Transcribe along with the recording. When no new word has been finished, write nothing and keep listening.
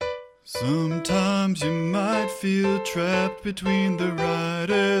Sometimes you might feel trapped between the right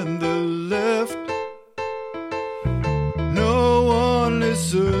and the left. No one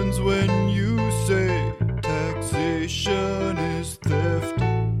listens when you say taxation is theft.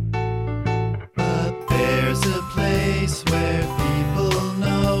 But there's a place where people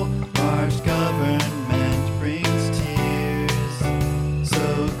know harsh government brings tears.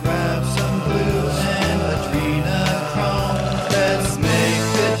 So grab some glue and adrenochrome. Let's make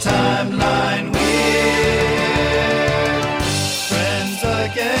the timeline weird. Friends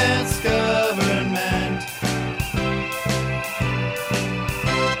against government.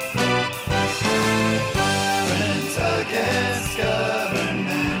 Friends against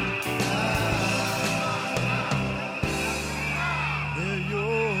government. They're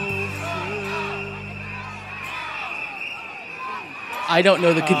your friends. I don't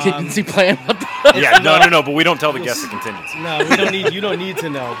know the contingency plan. Yeah, no, but we don't tell the guests the contingency. No, we don't need. You don't need to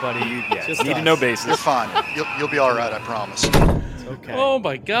know, buddy. Yeah, Just need to us. know You're basis. fine. You'll be all right, I promise. It's okay. Oh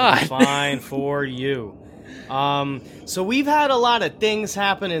my god. Fine for you. So we've had a lot of things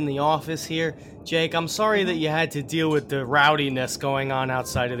happen in the office here. Jake, I'm sorry that you had to deal with the rowdiness going on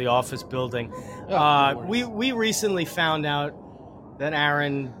outside of the office building. We recently found out that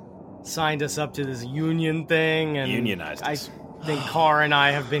Aaron signed us up to this union thing, and Unionized I us. think Carr and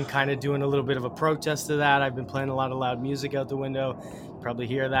I have been kind of doing a little bit of a protest to that. I've been playing a lot of loud music out the window. You probably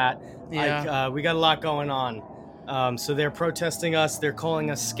hear that. Yeah. We got a lot going on. So they're protesting us. They're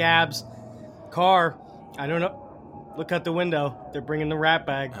calling us scabs. Carr, I don't know. Look out the window. They're bringing the rat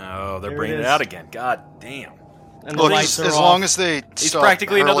bag. Oh, they're There bringing it it is. out again. God damn. And the Look, lights as are long off. as they stop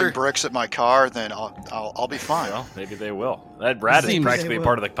practically hurling another- bricks at my car, then I'll be fine. Well, maybe they will. That Brad is Seems- practically They a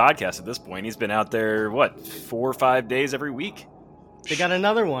part of the podcast at this point. He's been out there, 4 or 5 days every week? They got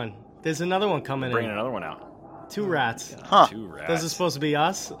another one. There's another one coming Bringing in. another one out. 2 rats. Huh. 2 rats. Those are supposed to be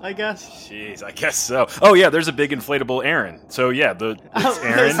us, I guess. Jeez, I guess so. Oh, yeah, there's a big inflatable Aaron. So, yeah, it's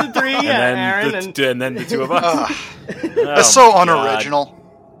Aaron. There's the 3, and yeah, then Aaron and then the 2 of us. Ugh, Oh, that's so my God. unoriginal.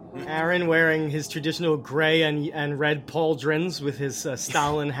 Aaron wearing his traditional gray and red pauldrons with his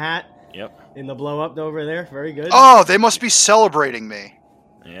Stalin hat Yep. in the blow up over there. Very good. Oh, they must be celebrating me.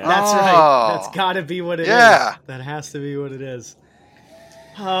 Yeah. That's Oh. right. That's got to be what it is. Yeah. That has to be what it is.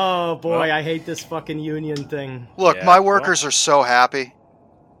 Oh boy, Well- I hate this fucking union thing. Look, Yeah, my well- workers are so happy.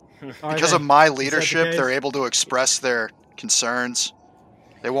 Are Because they? of my Is that the leadership, case? they're able to express their concerns.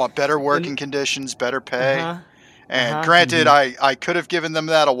 They want better working conditions, better pay. Uh-huh. And Uh-huh. granted, I could have given them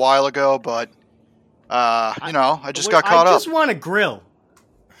that a while ago, but, I just got caught I up. just want a grill.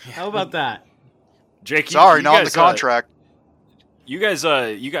 How about that? Jake, Sorry, not in the guys, contract. You guys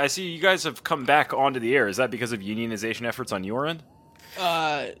have come back onto the air. Is that because of unionization efforts on your end?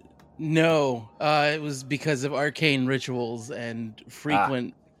 No. It was because of arcane rituals and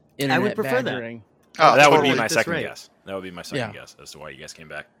frequent internet would prefer that. badgering. Oh, that would totally. be my At this second rate. guess. That would be my second Yeah. guess as to why you guys came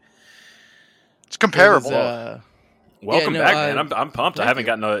back. It's comparable. It was, Welcome no, back, man. I'm pumped. I thank haven't you.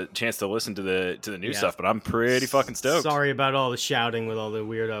 gotten a chance to listen to the new Yeah. stuff, but I'm pretty fucking stoked. Sorry about all the shouting with all the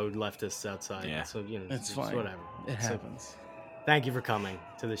weirdo leftists outside. Yeah. So It's fine. whatever. It So, happens. thank you for coming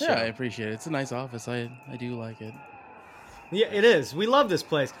to the show. Yeah, I appreciate it. It's a nice office. I do like it. Yeah, it is. We love this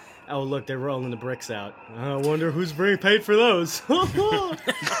place. Oh, look, they're rolling the bricks out. I wonder who's being paid for those.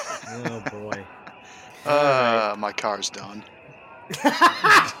 Oh, boy. My car's done.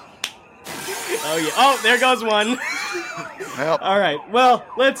 Oh, yeah. Oh, there goes one. Well, All right. Well,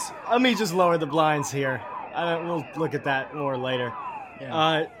 let me just lower the blinds here. We'll look at that more later.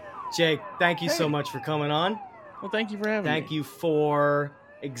 Yeah. Jake, thank you so Hey. much for coming on. Well, thank you for having me. Thank you for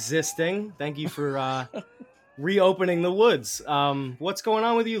existing. Thank you for reopening the woods. What's going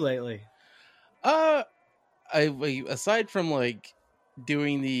on with you lately? Aside from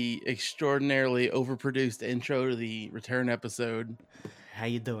doing the extraordinarily overproduced intro to the return episode, How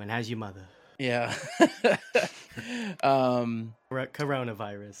you doing? How's your mother? yeah,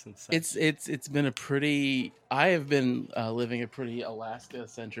 Coronavirus and stuff. it's been a pretty. I have been living a pretty Alaska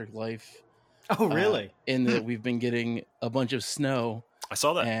centric life. Oh, really? In that we've been getting a bunch of snow, I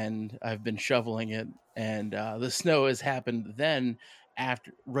saw that. and I've been shoveling it, and the snow has happened then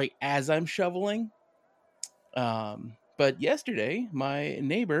right as I'm shoveling. But yesterday, my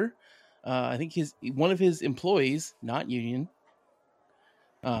neighbor, I think one of his employees, not union,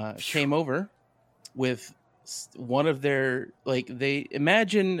 came over with one of their they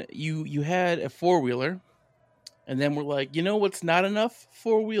imagine you had a 4-wheeler, and then we're like, you know what's not enough?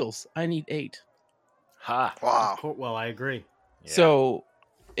 4 wheels. I need 8. Ha. wow. Well, I agree. Yeah. So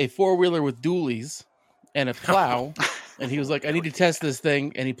a 4-wheeler with dualies and a plow. And he was like, I need to test this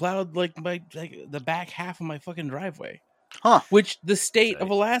thing. And he plowed the back half of my fucking driveway. which the state of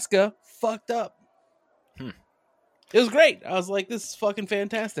Alaska fucked up. It was great. I was like, this is fucking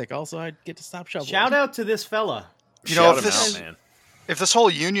fantastic. Also, I get to stop shoveling. Shout out to this fella. You know, man. If this whole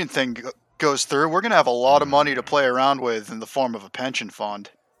union thing goes through, we're going to have a lot of money to play around with in the form of a pension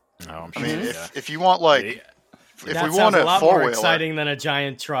fund. Oh, I'm I sure. mean, if you want, like, if That we want sounds a a lot more four-wheeler, exciting than a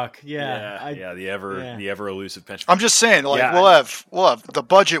giant truck. Yeah. the ever elusive pension. I'm just saying, like, Yeah, we'll have the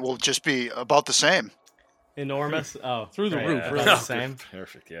budget will just be about the same. Enormous. Oh, Through the great. roof, About really. the same.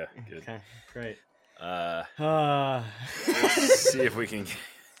 Perfect. Yeah. Good. Okay, great. Let's see if we can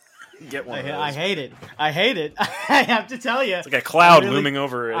get one. Of those. I hate it. I hate it. I have to tell you. It's like a cloud looming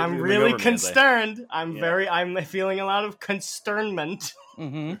over. I'm looming really over me as I- concerned. I'm feeling a lot of consternment.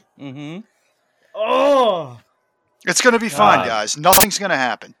 Oh, It's going to be fine, guys. Nothing's going to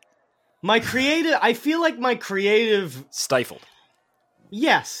happen. I feel like my creative. Stifled.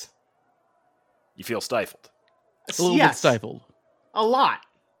 Yes. You feel stifled. A little bit stifled. A lot.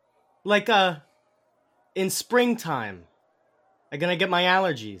 Like in springtime, I'm gonna get my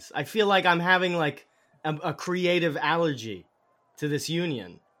allergies. I feel like I'm having like a creative allergy to this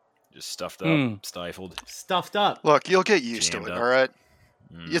union. Just stuffed up, stifled. Stuffed up. Look, you'll get used Jammed to it, up. all right?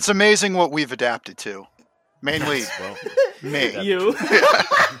 It's amazing what we've adapted to. Mainly Well, me. You.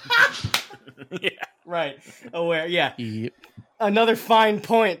 yeah. Right. Aware. Yeah. Yep. Another fine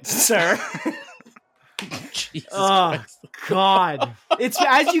point, sir. Jesus Oh Christ. God! It's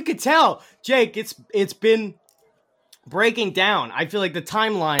as you could tell, Jake. It's been breaking down. I feel like the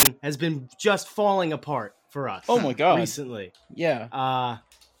timeline has been just falling apart for us. Oh my God. Recently, Yeah.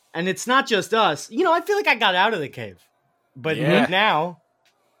 and it's not just us. You know, I feel like I got out of the cave, but Yeah. now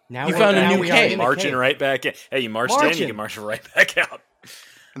You found a new we are cave. in the Marching cave. right back in. Hey, you marched in, you can march right back out.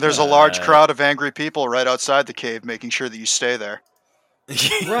 There's a large crowd of angry people right outside the cave making sure that you stay there.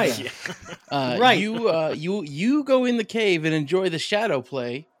 Right. Yeah. Right. You go in the cave and enjoy the shadow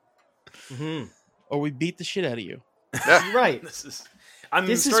play, Mhm. or we beat the shit out of you. Right. I'm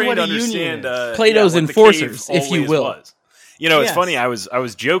This is starting what to a union understand is. Plato's what the enforcers, cave if you always will. was. You know, it's Yes. funny. I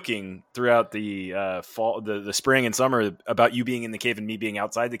was joking throughout the fall, the spring and summer about you being in the cave and me being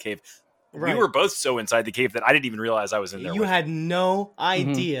outside the cave. Right. We were both so inside the cave that I didn't even realize I was in there. You with had no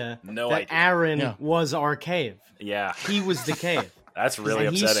idea No that idea. Aaron Yeah. was our cave. Yeah, He was the cave. that's really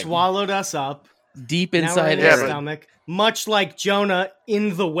and upsetting. he swallowed us up. Deep Now we're inside in Yeah, his but- stomach, much like Jonah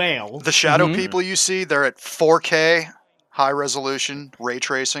in the whale. The shadow Mhm. people you see, they're at 4K, high resolution, ray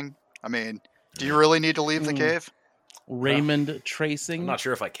tracing. I mean, do you really need to leave the cave? Raymond tracing. I'm not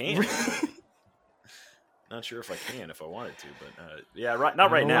sure if I can. Not sure if I can if I wanted to, but yeah, not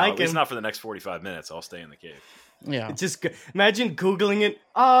right don't now. like At least him. not for the next 45 minutes. I'll stay in the cave. Yeah. Just imagine Googling it.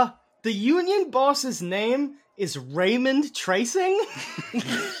 The union boss's name is Raymond Tracing?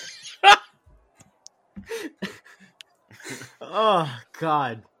 Oh,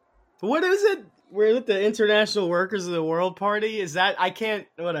 God. What is it? We're at the International Workers of the World Party? Is that... I can't...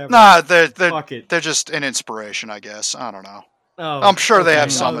 Whatever. Nah, they're Fuck it. just an inspiration, I guess. I don't know. Oh, I'm sure they have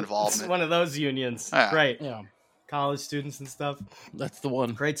okay. some Oh, involvement. It's one of those unions. Yeah. Right. Yeah. College students and stuff. That's the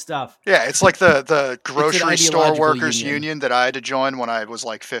one. Great stuff. Yeah, it's like the grocery store ideological workers union. union that I had to join when I was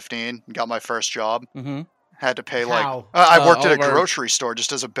like 15 and got my first job. Mm-hmm. Had to pay How? I worked at all a of our- grocery store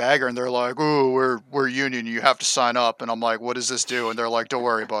just as a bagger, and they're like, "Ooh, we're union. You have to sign up." And I'm like, "What does this do?" And they're like, "Don't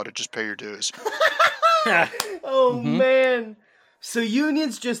worry about it. Just pay your dues." Oh, Mhm. man. So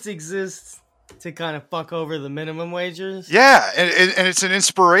unions just exist to kind of fuck over the minimum wages? Yeah, and it's an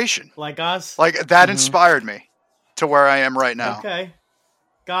inspiration. Like us? Like that inspired me to where I am right now. Okay.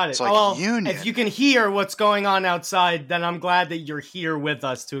 Got it. It's like well, union. if you can hear what's going on outside, then I'm glad that you're here with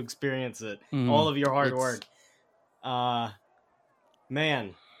us to experience it. Mhm. All of your hard It's- work.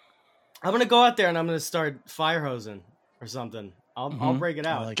 Man. I'm going to go out there and I'm going to start fire hosing or something. I'll Mhm. break it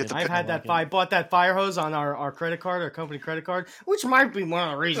out. I like Get it. the I've pic- had that I like bought that fire hose on our credit card, our company credit card, which might be one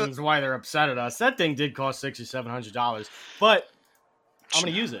of the reasons why they're upset at us. That thing did cost $600 or $700, but I'm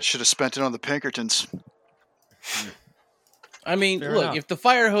gonna use it. Should have spent it on the Pinkertons. I mean, Fair look, enough. if the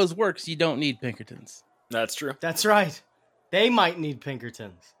fire hose works, you don't need Pinkertons. That's true. That's right. They might need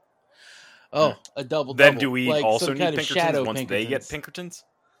Pinkertons. Oh, a double. Then double. do we Like also some need kind of Pinkertons shadow once they get Pinkertons. Pinkertons?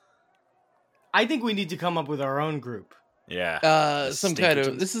 I think we need to come up with our own group. Yeah. Some kind of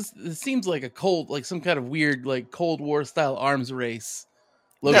Stinkertons. this seems like a cold, like some kind of weird, like Cold War style arms race.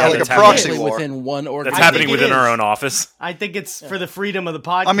 Yeah, like a located proxy war. within one That's organization. happening think it within our is. own office. I think it's for the freedom of the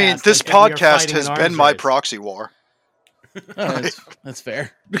podcast. I mean, this like, that we are podcast fighting has an been arms my race. proxy war. Oh, that's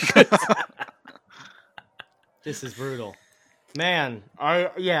fair. This is brutal, man.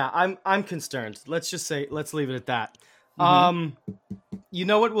 I'm concerned. Let's leave it at that. Mhm. You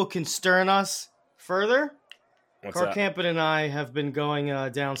know what will constern us further What's that? Carcampit and I have been going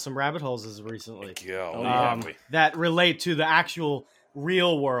down some rabbit holes as recently that relate to the actual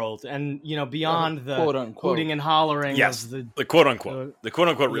real world and, beyond the quote unquote hooting and hollering Yes, of the quote unquote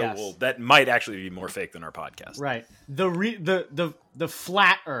real yes. world that might actually be more fake than our podcast. Right. The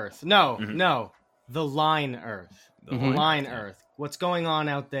flat Earth. No, the line Earth. The line Earth. What's going on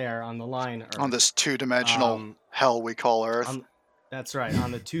out there on the line Earth? On this 2-dimensional hell we call Earth. That's right.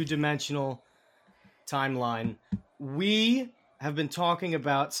 On the 2-dimensional timeline, we have been talking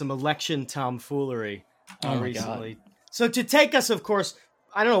about some election tomfoolery recently. God. So to take us, of course,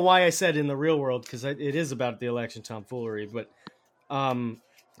 I don't know why I said in the real world, because it is about the election tomfoolery, but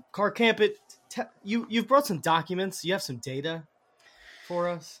Carcampit, you've brought some documents. You have some data for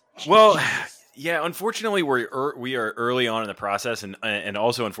us? Well, yeah, unfortunately, we are early on in the process, and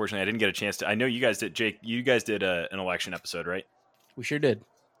also, unfortunately, I didn't get a chance to. I know you guys did, Jake. You guys did an election episode, right? We sure did.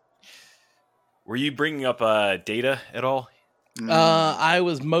 Were you bringing up data at all? I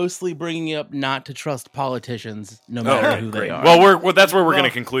was mostly bringing up not to trust politicians, no matter who they are. Well, that's where we're going to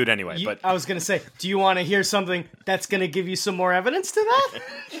conclude anyway. But I was going to say, do you want to hear something that's going to give you some more evidence to that?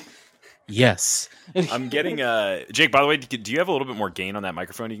 Yes. I'm getting Jake, by the way, do you have a little bit more gain on that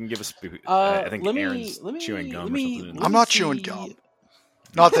microphone you can give us? I think Aaron's chewing gum or something. I'm not chewing gum.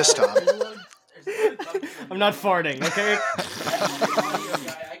 Not this time. I'm not farting, okay?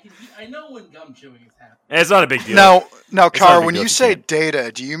 I know when gum chewing is happening. It's not a big deal. Now, Car, when you say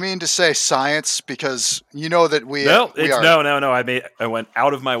data, do you mean to say science? Because you know that we No. I went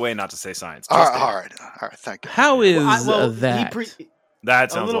out of my way not to say science. All right. Thank you. How is that?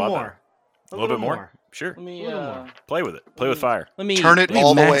 That sounds a lot more. better. A little bit more? Sure. Let me play with it. Play with fire. Let me turn it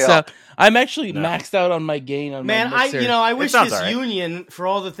all the way up. I'm actually maxed out on my gain on my mixer. I wish this union, for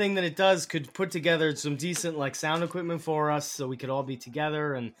all the thing that it does, could put together some decent sound equipment for us, so we could all be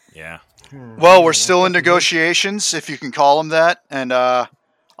together. And yeah. Well, we're still in negotiations, if you can call them that, and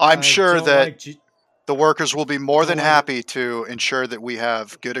I'm sure that the workers will be more than happy to ensure that we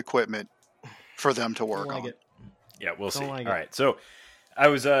have good equipment for them to work on. Yeah, we'll see. All right, so I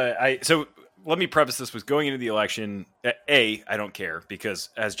was so. Let me preface this with going into the election. I don't care because,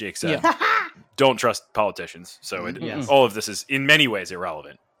 as Jake said, don't trust politicians. So all of this is in many ways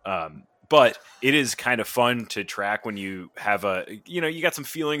irrelevant. But it is kind of fun to track when you have you got some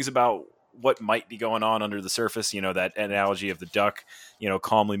feelings about what might be going on under the surface. That analogy of the duck,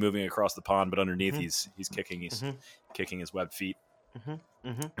 calmly moving across the pond, but underneath he's kicking his webbed feet.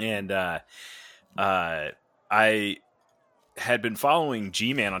 And I had been following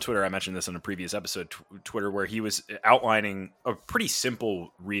G-Man on Twitter. I mentioned this on a previous episode, Twitter, where he was outlining a pretty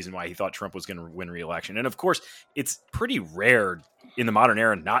simple reason why he thought Trump was going to win re-election. And of course, it's pretty rare in the modern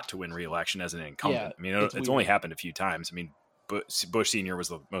era not to win re-election as an incumbent. It's only happened a few times. Bush Sr. was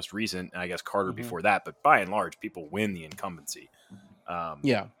the most recent, and I guess Carter before that. But by and large, people win the incumbency.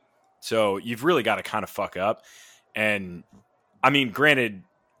 So you've really got to kind of fuck up. And granted,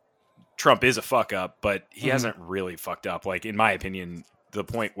 Trump is a fuck up, but he hasn't really fucked up. In my opinion, the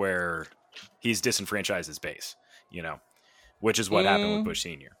point where he's disenfranchised his base, which is what happened with Bush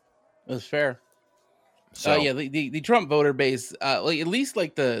Sr. That's fair. So the Trump voter base, at least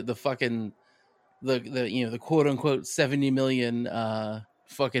the fucking the quote unquote 70 million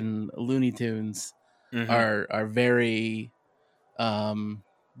fucking Looney Tunes are very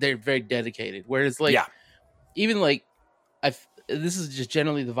they're very dedicated. Whereas even this is just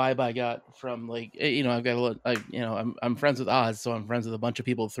generally the vibe I got from I've got a lot. I'm friends with Oz, so I'm friends with a bunch of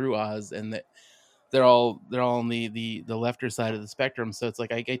people through Oz, and that they're all on the lefter side of the spectrum. So it's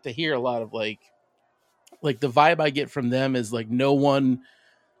I get to hear a lot of the vibe I get from them is no one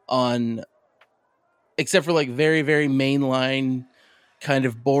on except for very very mainline kind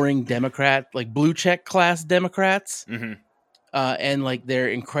of boring Democrat blue check class Democrats, and their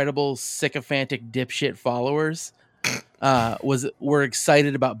incredible sycophantic dipshit followers. Were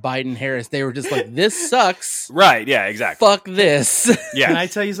excited about Biden Harris. They were just this sucks. Right, yeah, exactly. Fuck this. Yeah. Can I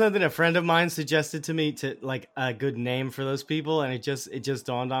tell you something? A friend of mine suggested to me a good name for those people, and it just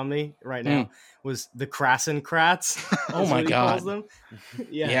dawned on me right now was the Krassencrats. Oh my god. Them.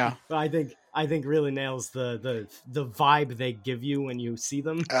 Yeah. But I think really nails the vibe they give you when you see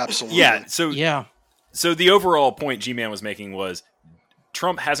them. Absolutely. Yeah. So the overall point G-Man was making was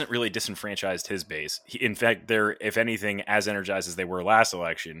Trump hasn't really disenfranchised his base. In fact, they're, if anything, as energized as they were last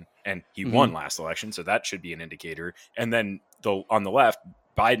election, and he won last election, so that should be an indicator. And then on the left,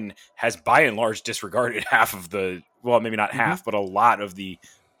 Biden has by and large disregarded half of maybe not half, but a lot of the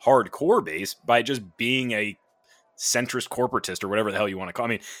hardcore base by just being a centrist corporatist or whatever the hell you want to call. I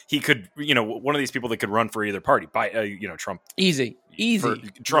mean, he could, one of these people that could run for either party. By Trump, easy.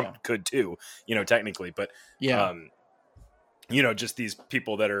 Trump could too, technically, but just these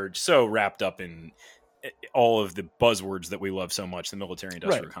people that are so wrapped up in all of the buzzwords that we love so much, the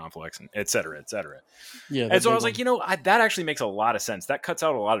military-industrial complex, and et cetera, et cetera. Yeah, and so I was like, that actually makes a lot of sense. That cuts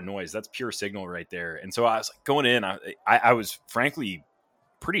out a lot of noise. That's pure signal right there. And so I was like, going in, I was frankly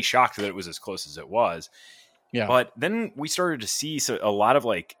pretty shocked that it was as close as it was. Yeah. But then we started to see a lot of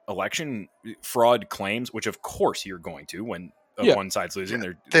like election fraud claims, which of course you're going to when one side's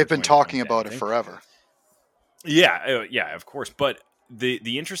losing. They've been talking about it forever. Yeah, of course. But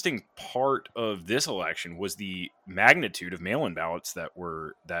the interesting part of this election was the magnitude of mail-in ballots that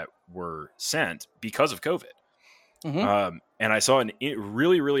were sent because of COVID. Mm-hmm. And I saw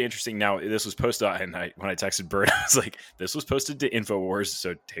really, really interesting. Now this was posted, and when I texted Bert, I was like, "This was posted to Infowars."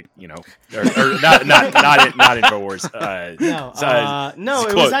 So take, or not Infowars. No,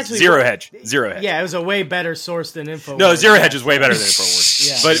 it was actually Zero Hedge. Yeah, it was a way better source than Infowars. No, Zero Hedge is way better than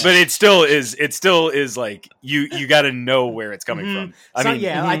Infowars. But it still is like you got to know where it's coming from.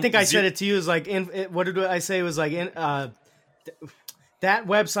 I think I said it to you. Is like, what did I say? It was like that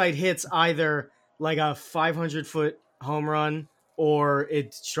website hits either like a 500-foot home run or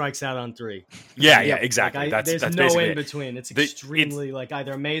it strikes out on 3. Yeah, exactly. There's that's no basically in between. It's extremely like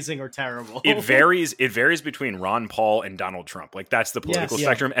either amazing or terrible. It varies between Ron Paul and Donald Trump. Like that's the political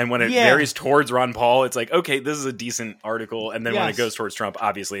spectrum. And when it varies towards Ron Paul, it's like, okay, this is a decent article. And then when it goes towards Trump,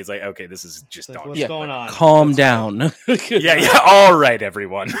 obviously it's like, okay, this is just like, what's going on? Calm down. All right,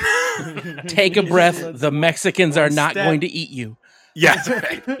 everyone. Take a breath. The Mexicans are not going to eat you. Yes,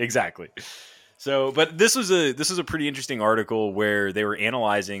 right. Exactly. So, but this was a pretty interesting article where they were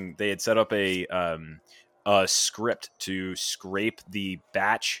analyzing. They had set up a script to scrape the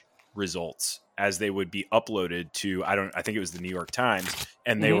batch results as they would be uploaded to I think it was the New York Times,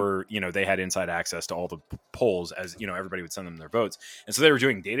 and they were they had inside access to all the polls as everybody would send them their votes, and so they were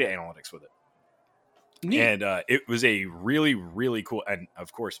doing data analytics with it. Neat. And it was a really, really cool, and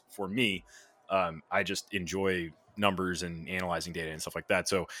of course for me, I just enjoy numbers and analyzing data and stuff like that.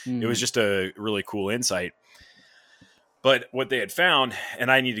 So it was just a really cool insight. But what they had found, and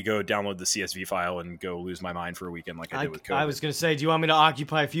I need to go download the CSV file and go lose my mind for a weekend like I did with COVID. I was going to say, do you want me to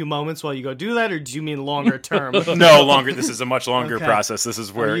occupy a few moments while you go do that, or do you mean longer term? No, longer. This is a much longer process. This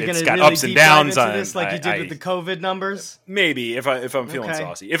is where it's got ups and downs on this, like you did with the COVID numbers. Maybe if I'm feeling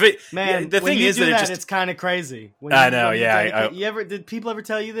saucy. The thing is that it's kind of crazy. I know. Did people ever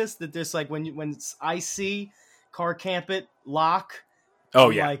tell you this? That there's like when I see car camp it lock. Oh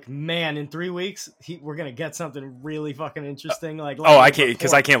yeah! Like, man, in 3 weeks, we're gonna get something really fucking interesting. I can't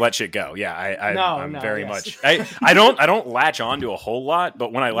because I can't let shit go. Yeah, I'm very much. I don't latch on to a whole lot,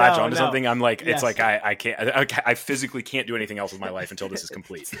 but when I latch onto something, I'm like, it's like I can't. I physically can't do anything else with my life until this is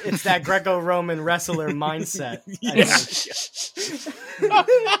complete. It's that Greco-Roman wrestler mindset.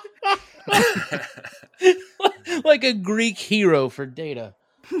 Like a Greek hero for data.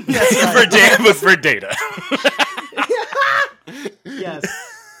 For data. Yes.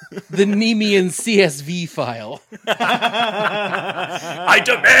 The Nemean CSV file. I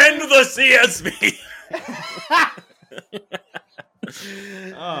demand the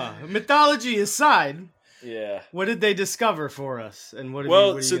CSV. Mythology aside, what did they discover for us? And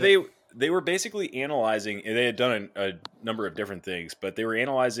they were basically analyzing. They had done a number of different things, but they were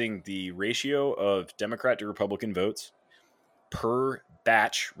analyzing the ratio of Democrat to Republican votes per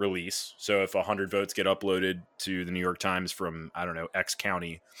batch release. So if 100 votes get uploaded to the New York Times from, I don't know, X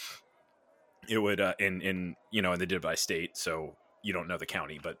county, it would, and they did it by state. So you don't know the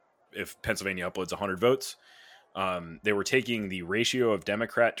county, but if Pennsylvania uploads 100 votes, they were taking the ratio of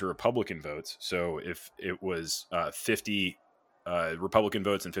Democrat to Republican votes. So if it was 50 Republican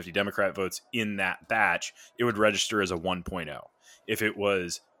votes and 50 Democrat votes in that batch, it would register as a 1.0. If it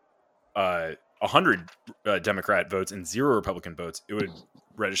was 100 Democrat votes and 0 Republican votes, it would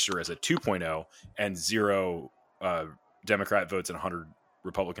register as a 2.0, and 0 Democrat votes and 100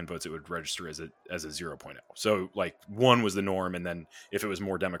 Republican votes, it would register as a 0.0. So like 1 was the norm, and then if it was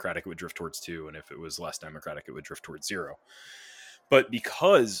more Democratic, it would drift towards 2, and if it was less Democratic, it would drift towards 0. But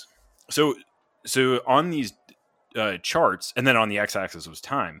because so on these charts, and then on the x-axis was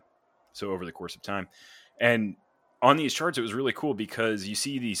time, so over the course of time, and on these charts, it was really cool because you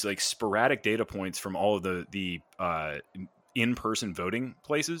see these like sporadic data points from all of the in-person voting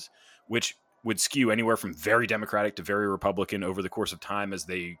places, which would skew anywhere from very Democratic to very Republican over the course of time as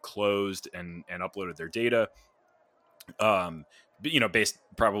they closed and uploaded their data.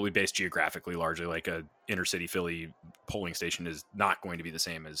 probably based geographically largely. Like a inner city Philly polling station is not going to be the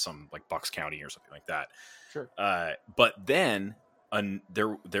same as some like Bucks County or something like that. Sure. But then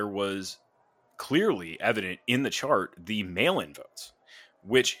there was clearly evident in the chart the mail-in votes,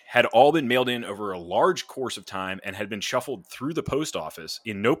 which had all been mailed in over a large course of time and had been shuffled through the post office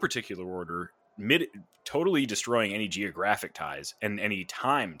in no particular order, totally destroying any geographic ties and any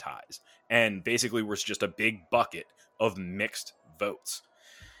time ties, and basically was just a big bucket of mixed votes.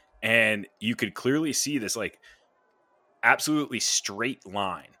 And you could clearly see this like absolutely straight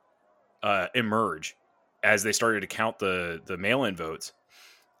line emerge as they started to count the mail-in votes.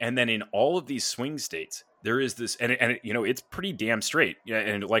 And then in all of these swing states, there is this, and it's pretty damn straight. Yeah,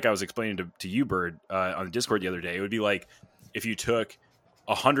 and like I was explaining to you, Bird, on the Discord the other day, it would be like if you took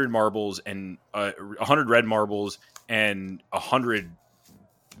 100 marbles and 100 red marbles and 100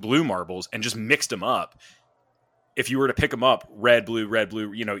 blue marbles and just mixed them up. If you were to pick them up, red, blue,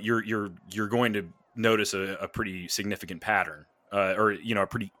 you're going to notice a pretty significant pattern, or a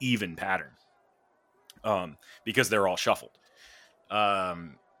pretty even pattern, because they're all shuffled.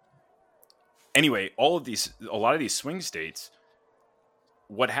 Anyway, a lot of these swing states,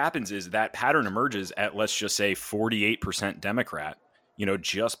 what happens is that pattern emerges at, let's just say, 48% Democrat,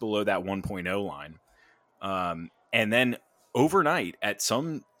 just below that 1.0 line. And then overnight, at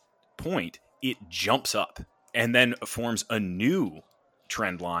some point, it jumps up and then forms a new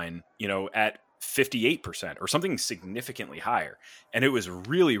trend line, at 58% or something significantly higher. And it was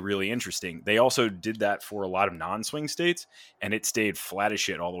really, really interesting. They also did that for a lot of non-swing states, and it stayed flat as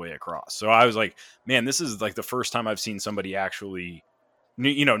shit all the way across. So I was like, man, this is like the first time I've seen somebody actually,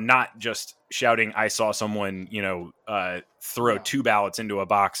 not just shouting, I saw someone, throw 2 ballots into a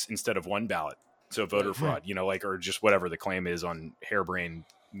box instead of 1 ballot. So voter fraud, or just whatever the claim is on harebrained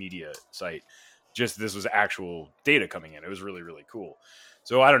media site. Just this was actual data coming in. It was really, really cool.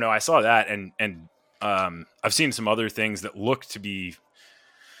 So I don't know. I saw that, and I've seen some other things that look to be,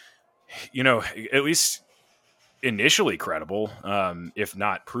 at least initially credible, if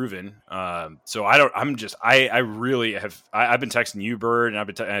not proven. So I really have. I've been texting you, Bird, and I've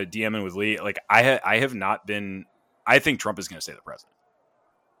been DMing with Lee. Like I have not been. I think Trump is going to stay the president,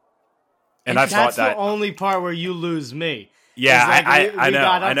 and I've thought that that's the only part where you lose me. Yeah, I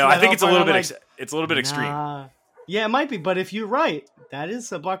know. I think it's a little bit. It's a little bit extreme. Yeah, it might be, but if you're right, that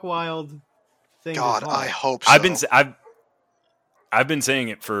is a buck wild thing. God, I hope so. I've been saying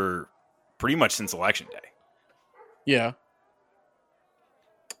it for pretty much since Election Day. Yeah.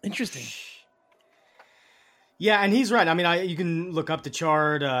 Interesting. Yeah, and he's right. I mean, you can look up the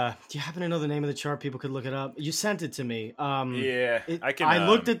chart. Do you happen to know the name of the chart? People could look it up. You sent it to me. Yeah, I can. I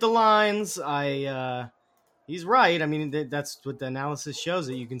looked at the lines. He's right. I mean, that's what the analysis shows.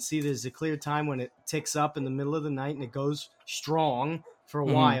 That you can see there's a clear time when it ticks up in the middle of the night and it goes strong for a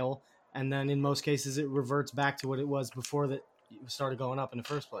while, and then in most cases it reverts back to what it was before that started going up in the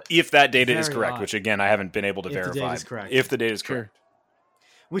first place. If that data is correct, which again I haven't been able to verify. If the data is correct. If the data is correct.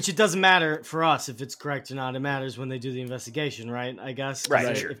 Which it doesn't matter for us if it's correct or not. It matters when they do the investigation, right? I guess.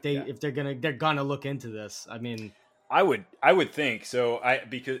 Right. Sure. If they're gonna look into this. I mean, I would think so.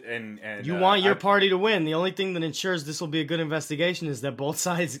 You want your party to win. The only thing that ensures this will be a good investigation is that both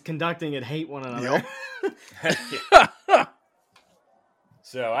sides conducting it hate one another. Yep.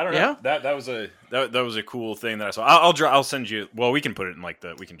 So I don't know. Yeah. That was a cool thing that I saw. I'll send you. Well, we can put it in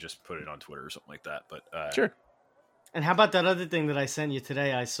we can just put it on Twitter or something like that. But sure. And how about that other thing that I sent you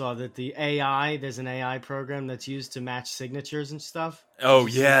today? I saw that there's an AI program that's used to match signatures and stuff. Oh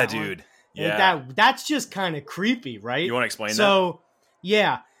yeah, dude. One? Yeah, that's just kind of creepy, right? You want to explain that? So,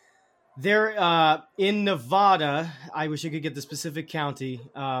 yeah, they're in Nevada. I wish I could get the specific county.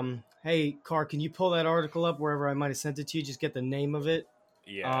 Hey, Car, can you pull that article up wherever I might have sent it to you? Just get the name of it.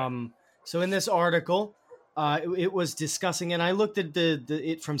 Yeah. So in this article, it was discussing, and I looked at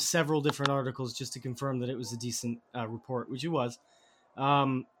it from several different articles just to confirm that it was a decent report, which it was.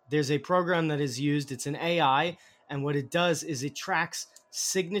 There's a program that is used. It's an AI, and what it does is it tracks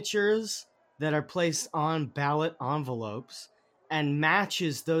signatures that are placed on ballot envelopes and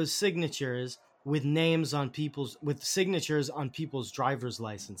matches those signatures with signatures on people's driver's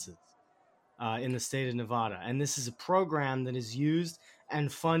licenses in the state of Nevada. And this is a program that is used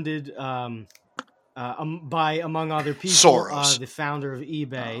and funded by, among other people, Soros, the founder of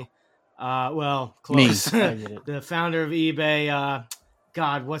eBay. Well, close. The founder of eBay.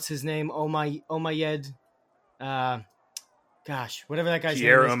 God, what's his name? Omayed. Gosh, whatever that guy's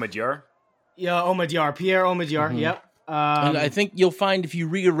Pierre name is. Omidyar? Yeah, Omidyar. Pierre Omidyar, Mm-hmm. Yep. And I think you'll find if you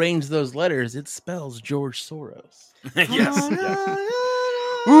rearrange those letters, it spells George Soros. Yes.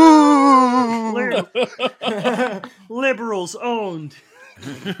 Liberals owned.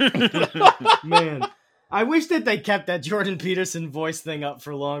 Man, I wish that they kept that Jordan Peterson voice thing up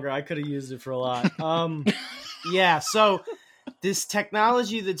for longer. I could have used it for a lot. Yeah, so this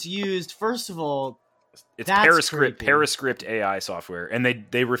technology that's used, first of all, it's Periscript AI software, and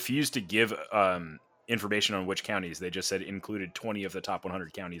they refuse to give information on which counties. They just said included 20 of the top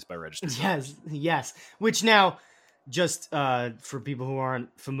 100 counties by registered. Yes. Which now, just for people who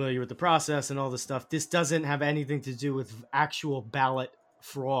aren't familiar with the process and all this stuff, this doesn't have anything to do with actual ballot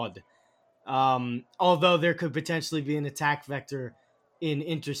fraud. Although there could potentially be an attack vector in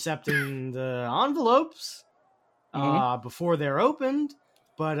intercepting the envelopes before they're opened.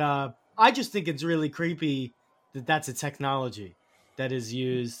 But I just think it's really creepy that that's a technology that is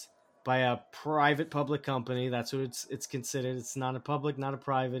used by a private public company. That's what it's considered. It's not a public, not a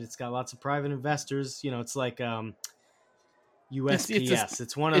private. It's got lots of private investors. You know, it's like USPS.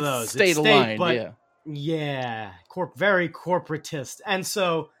 It's one of those. State aligned, but yeah, very corporatist. And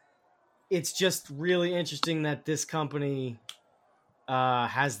so it's just really interesting that this company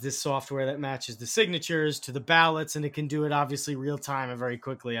has this software that matches the signatures to the ballots, and it can do it obviously real time and very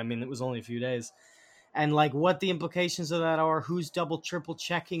quickly. I mean, it was only a few days. And like what the implications of that are, who's double, triple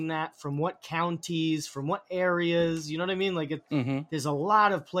checking that, from what counties, from what areas, you know what I mean? Like there's a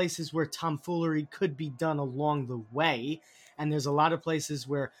lot of places where tomfoolery could be done along the way. And there's a lot of places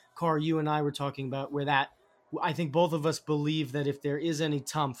where, Carr, you and I were talking about where that, I think both of us believe that if there is any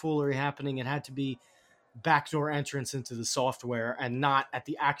tomfoolery happening, it had to be backdoor entrance into the software and not at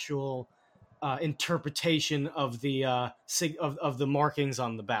the actual interpretation of the of the markings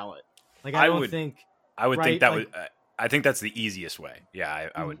on the ballot. Like I would think that I think that's the easiest way. Yeah,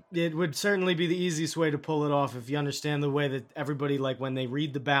 I would. It would certainly be the easiest way to pull it off if you understand the way that everybody, like when they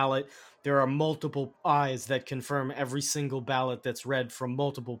read the ballot, there are multiple eyes that confirm every single ballot that's read from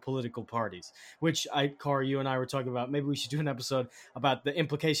multiple political parties, which Carr, you and I were talking about. Maybe we should do an episode about the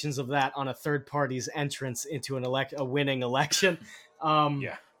implications of that on a third party's entrance into a winning election.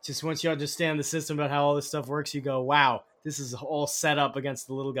 Just once you understand the system about how all this stuff works, you go, wow, this is all set up against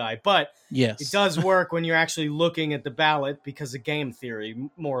the little guy. But yes, it does work when you're actually looking at the ballot because of game theory,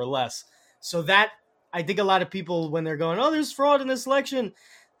 more or less. So that, I think a lot of people, when they're going, oh, there's fraud in this election,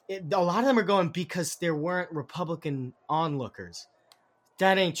 a lot of them are going because there weren't Republican onlookers.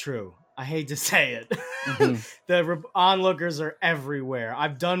 That ain't true. I hate to say it. The onlookers are everywhere.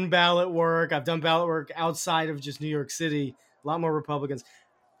 I've done ballot work. Outside of just New York City. A lot more Republicans.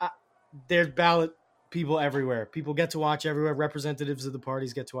 There's ballot people everywhere. People get to watch everywhere. Representatives of the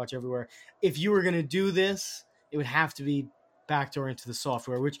parties get to watch everywhere. If you were going to do this, it would have to be backdoor into the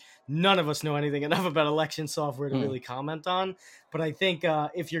software, which none of us know anything enough about election software to really comment on. But I think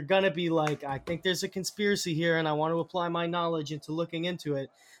if you're going to be like, I think there's a conspiracy here and I want to apply my knowledge into looking into it,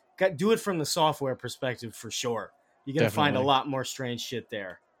 do it from the software perspective for sure. You're going to find a lot more strange shit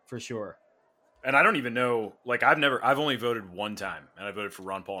there for sure. And I don't even know, like I've only voted one time, and I voted for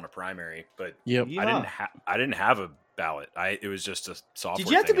Ron Paul in a primary, but I didn't have a ballot. It was just a software. Did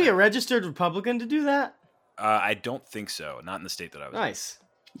you have to be a registered Republican to do that? I don't think so. Not in the state that I was Nice.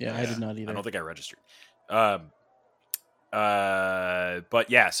 in. Yeah, I did not either. I don't think I registered. But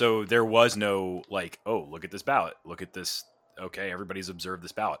yeah, so there was no like, oh, look at this ballot. Look at this. Okay, everybody's observed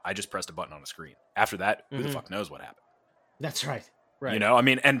this ballot. I just pressed a button on a screen. After that, who the fuck knows what happened? That's right. Right. You know, I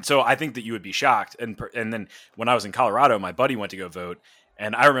mean, and so I think that you would be shocked. And then when I was in Colorado, my buddy went to go vote,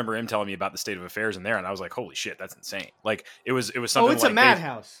 and I remember him telling me about the state of affairs in there, and I was like, holy shit, that's insane. Like it was something. Oh, it's like a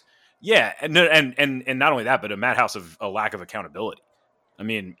madhouse. Yeah, and not only that, but a madhouse of a lack of accountability. I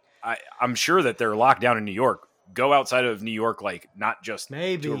mean, I'm sure that they're locked down in New York. Go outside of New York, like not just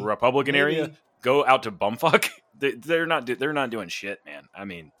to a Republican area. Go out to bumfuck. They're not doing shit, man. I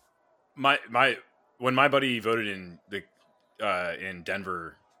mean, when my buddy voted in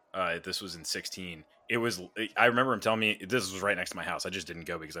Denver, this was in 2016. I remember him telling me this was right next to my house. I just didn't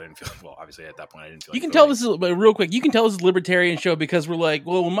go because I didn't feel well. Obviously, at that point, I didn't feel. You can tell this is, but real quick, you can tell this is a libertarian show because we're like,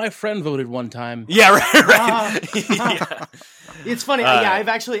 well, when my friend voted one time. Yeah, right. Yeah. It's funny.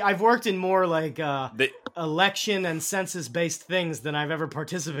 I've worked in more like election and census based things than I've ever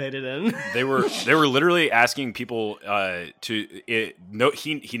participated in. They were literally asking people he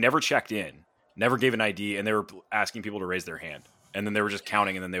never checked in, never gave an ID, and they were asking people to raise their hand. And then they were just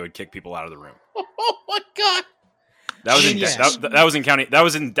counting, and then they would kick people out of the room. Oh my god! That was in county. That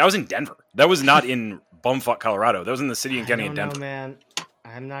was in Denver. That was not in bumfuck Colorado. That was in the city and county of Denver. Man,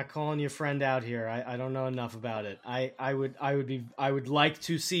 I'm not calling your friend out here. I don't know enough about it. I would like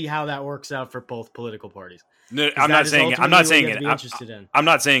to see how that works out for both political parties. No, I'm not saying it. I'm not saying it. I'm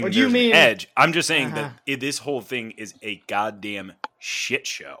not saying there's an edge. I'm just saying that this whole thing is a goddamn shit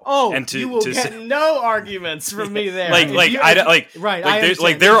show. Oh, and you will get no arguments from me there. There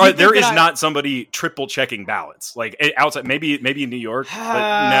is not somebody triple checking ballots like outside. Maybe in New York,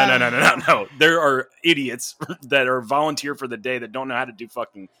 but no. There are idiots that are volunteer for the day that don't know how to do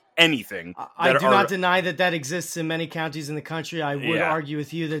fucking anything. I do not deny that exists in many counties in the country. I would argue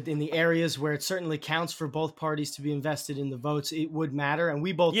with you that in the areas where it certainly counts for both parties to be invested in the votes, it would matter. And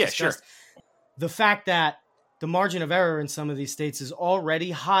we both discussed the fact that the margin of error in some of these states is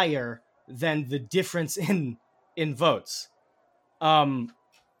already higher than the difference in votes.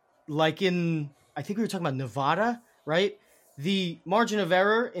 Like I think we were talking about Nevada, right? The margin of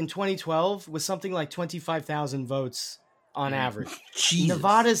error in 2012 was something like 25,000 votes on average. Jesus.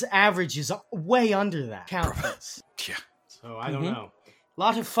 Nevada's average is way under that. Count this. Yeah. So I don't know. A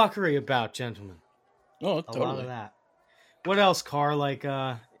lot of fuckery about, gentlemen. Oh, totally. A lot of that. What else, Carr? Like,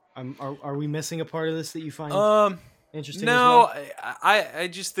 are we missing a part of this that you find interesting? No, as well? I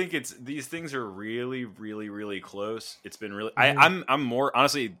just think these things are really, really, really close. It's been really. Mm-hmm. I'm more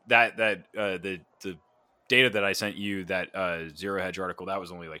honestly that the data that I sent you, that Zero Hedge article, that was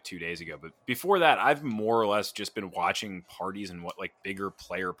only like 2 days ago. But before that, I've more or less just been watching parties and what like bigger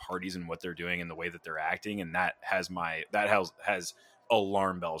player parties and what they're doing and the way that they're acting, and that has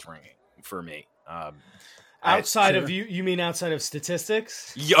alarm bells ringing for me. Outside of you mean outside of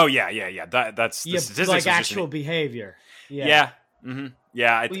statistics? Oh yeah. That's the statistics, like actual behavior. Yeah. Mm-hmm.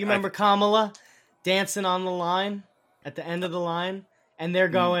 Yeah. You remember Kamala dancing on the line at the end of the line, and they're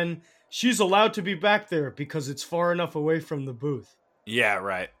going, "She's allowed to be back there because it's far enough away from the booth." Yeah,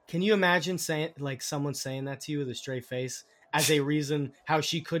 right. Can you imagine someone saying that to you with a straight face as a reason how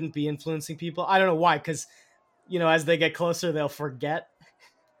she couldn't be influencing people? I don't know why, because as they get closer, they'll forget.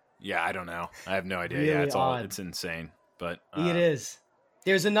 Yeah, I don't know. I have no idea. Really it's insane. But it is.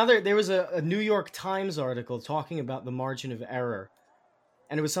 There was a New York Times article talking about the margin of error.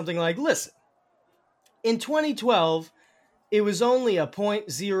 And it was something like, listen, in 2012, it was only a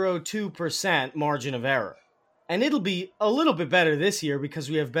 0.02% margin of error. And it'll be a little bit better this year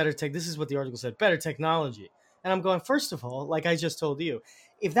because we have better tech. This is what the article said, better technology. And I'm going, first of all, like I just told you,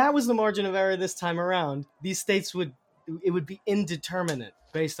 if that was the margin of error this time around, these states would be indeterminate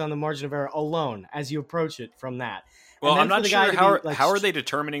based on the margin of error alone as you approach it from that. Well, I'm not sure how are they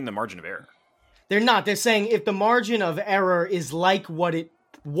determining the margin of error? They're not. They're saying if the margin of error is like what it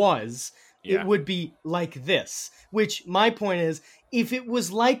was, it would be like this. Which my point is, if it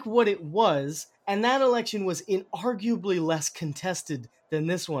was like what it was, and that election was inarguably less contested than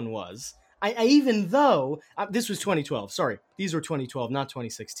this one was, even though this was 2012. Sorry, these were 2012, not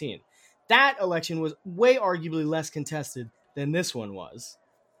 2016. That election was way arguably less contested than this one was.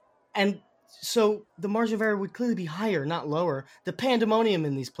 And so the margin of error would clearly be higher, not lower. The pandemonium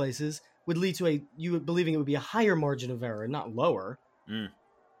in these places would lead to you believing it would be a higher margin of error, not lower. Mm.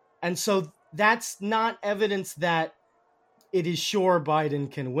 And so that's not evidence that it is sure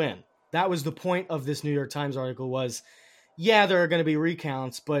Biden can win. That was the point of this New York Times article was, there are going to be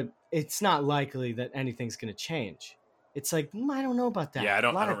recounts, but it's not likely that anything's going to change. It's like, I don't know about that. Yeah, I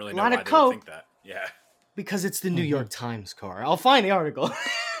don't really know why they would think that. Yeah. Because it's the New York Times, Carr. I'll find the article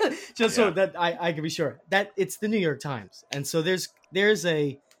just so that I can be sure that it's the New York Times. And so there's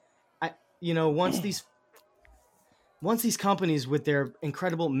once these companies with their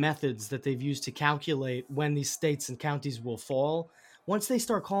incredible methods that they've used to calculate when these states and counties will fall, once they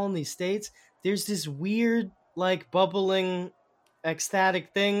start calling these states, there's this weird, like, bubbling,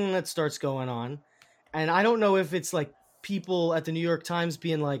 ecstatic thing that starts going on. And I don't know if it's like people at the New York Times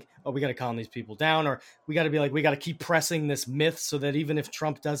being like, oh, we got to calm these people down, or we got to be like, we got to keep pressing this myth so that even if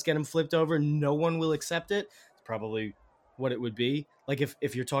Trump does get him flipped over, no one will accept it. It's probably what it would be. Like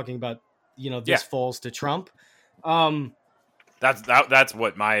if you're talking about, this falls to Trump. That's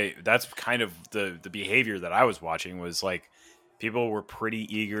kind of the behavior that I was watching was like, people were pretty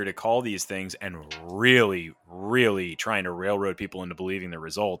eager to call these things and really, really trying to railroad people into believing the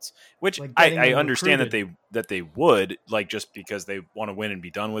results, which like I understand that they would, like, just because they want to win and be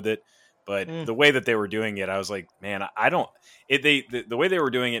done with it. But the way that they were doing it, I was like, man, the way they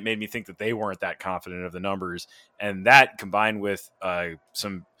were doing it made me think that they weren't that confident of the numbers. And that combined with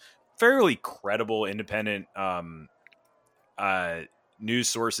some fairly credible independent news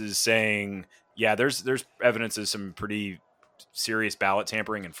sources saying, there's evidence of some pretty serious ballot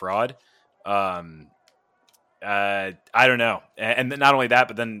tampering and fraud. I don't know. And not only that,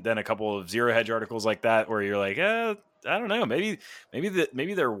 but then a couple of Zero Hedge articles like that where you're like, I don't know, maybe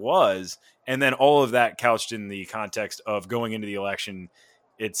there was. And then all of that couched in the context of going into the election,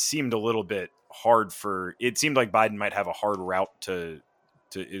 it seemed a little bit hard it seemed like Biden might have a hard route to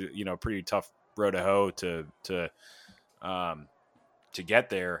pretty tough road to hoe to get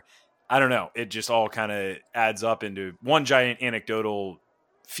there. I don't know. It just all kind of adds up into one giant anecdotal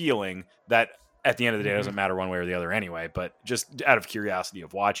feeling that at the end of the day doesn't matter one way or the other anyway, but just out of curiosity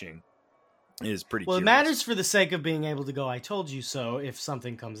of watching is pretty well, curious. It matters for the sake of being able to go, I told you so, if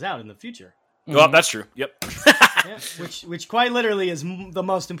something comes out in the future. Well, that's true. Yep. Yeah, which quite literally is the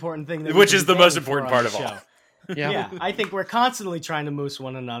most important thing. Which is the most important part of all. Yeah, I think we're constantly trying to moose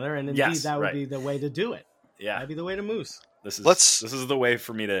one another, and indeed that would be the way to do it. Yeah, that'd be the way to moose. This is the way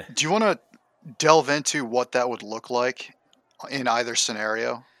for me to. Do you want to delve into what that would look like in either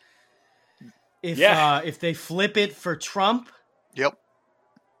scenario? If they flip it for Trump, yep.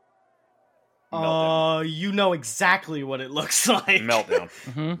 You know exactly what it looks like.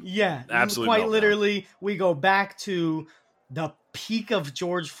 Meltdown. Yeah, absolutely. Quite literally, we go back to the peak of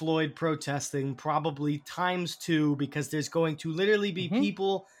George Floyd protesting, probably times 2, because there's going to literally be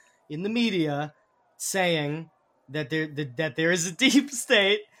people in the media saying that there is a deep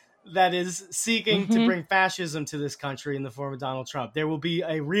state that is seeking to bring fascism to this country in the form of Donald Trump. There will be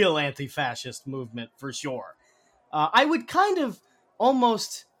a real anti-fascist movement for sure. I would kind of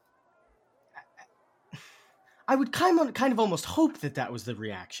almost hope that was the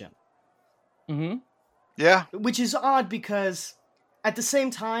reaction. Yeah. Which is odd because at the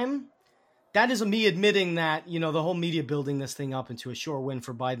same time, that is me admitting that, the whole media building this thing up into a sure win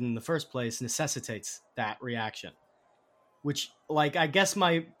for Biden in the first place necessitates that reaction. Which, I guess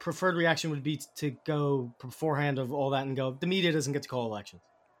my preferred reaction would be to go beforehand of all that and go, the media doesn't get to call elections.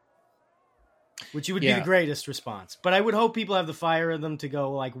 Which would be the greatest response. But I would hope people have the fire in them to go,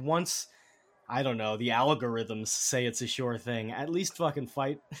 once, I don't know, the algorithms say it's a sure thing, at least fucking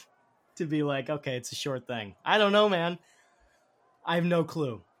fight to be okay, it's a sure thing. I don't know, man. I have no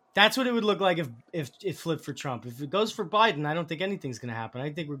clue. That's what it would look like if it flipped for Trump. If it goes for Biden, I don't think anything's going to happen. I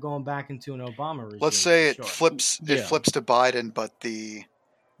think we're going back into an Obama regime. Let's say it flips to Biden, but the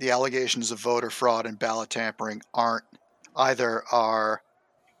allegations of voter fraud and ballot tampering are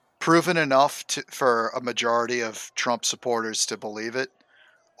proven enough for a majority of Trump supporters to believe it,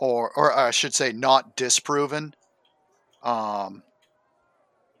 or I should say not disproven. I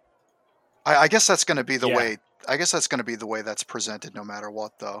guess that's going to be the way. I guess that's going to be the way that's presented no matter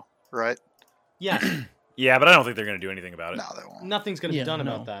what, though, right? Yeah. Yeah, but I don't think they're going to do anything about it. No, they won't. Nothing's going to be done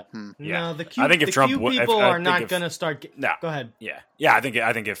about that. Yeah. No, I think if Trump people are not going to start... Go ahead. Yeah. I think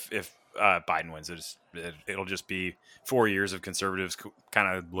if Biden wins, it'll just be 4 years of conservatives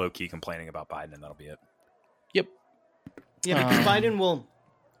kind of low-key complaining about Biden, and that'll be it. Yep. Yeah, because Biden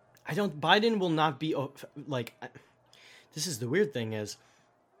will not be... This is the weird thing is,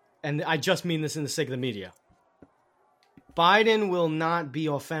 and I just mean this in the sake of the media, Biden will not be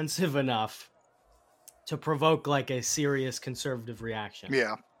offensive enough to provoke a serious conservative reaction.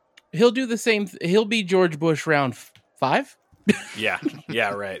 Yeah. He'll do the same. He'll be George Bush round 5. Yeah,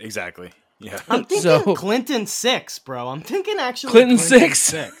 right, exactly. Yeah. I'm thinking Clinton 6, bro. I'm thinking actually Clinton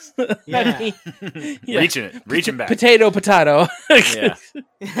 6. Yeah. Reaching back. Potato. Yeah.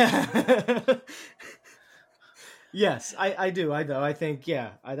 Yes, I do. I think,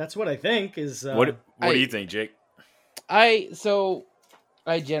 that's what I think is... What do you think, Jake? I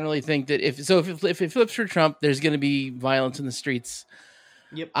generally think that if it flips for Trump, there's going to be violence in the streets.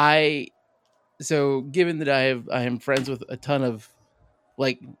 Yep. Given that I am friends with a ton of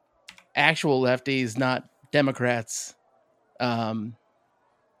actual lefties, not Democrats, not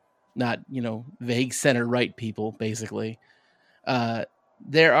vague center right people, basically.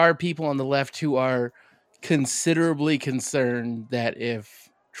 There are people on the left who are considerably concerned that if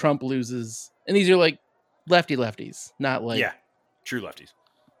Trump loses, and these are lefties, not true lefties,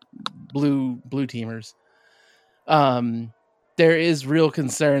 blue teamers. There is real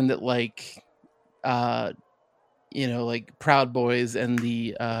concern that Proud Boys and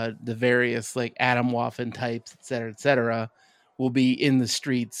the various Adam Waffen types, et cetera, will be in the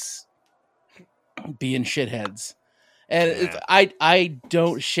streets being shitheads. And I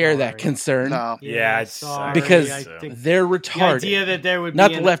don't share that concern. No. Because they're retarded. The idea that there would be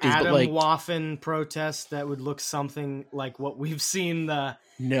not an the lefties, Adam but Waffen protest that would look something like what we've seen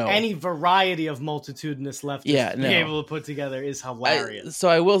any variety of multitudinous leftists be able to put together is hilarious.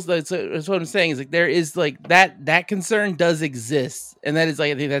 So that's what I'm saying is there is that concern does exist, and that is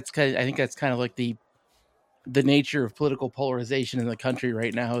I think that's kind of the nature of political polarization in the country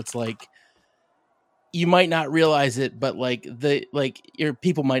right now. It's you might not realize it, but your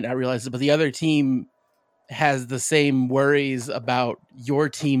people might not realize it, but the other team has the same worries about your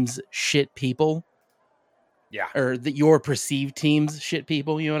team's shit people. Yeah. Or your perceived team's shit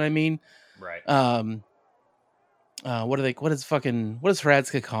people, you know what I mean? Right. What does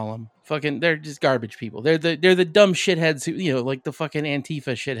Hradska call them? Fucking, they're just garbage people. They're the dumb shitheads who, like the fucking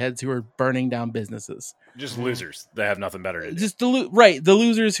Antifa shitheads who are burning down businesses. Just losers. They have nothing better to do. Just the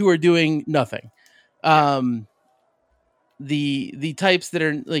losers who are doing nothing. The types that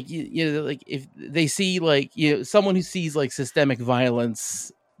are like, like if they see like, someone who sees like systemic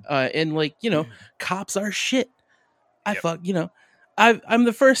violence, and like, cops are shit. I'm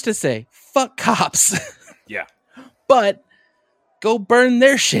the first to say fuck cops. Yeah. But go burn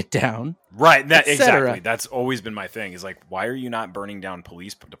their shit down. Right. That exactly. That's always been my thing is like, why are you not burning down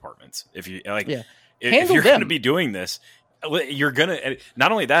police departments? If you like, if you're going to be doing this, you're going to,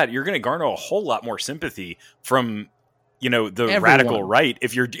 not only that, you're going to garner a whole lot more sympathy from, everyone. Radical right.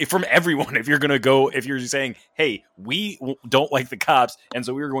 If from everyone, if you're saying, hey, we don't like the cops. And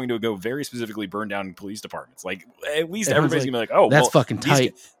so we're going to go very specifically burn down police departments. Like at least everybody's gonna be like, oh, that's fucking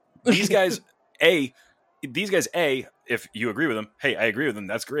tight. These guys, if you agree with them, hey, I agree with them.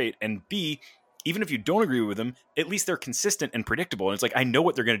 That's great. And B, even if you don't agree with them, at least they're consistent and predictable. And it's like, I know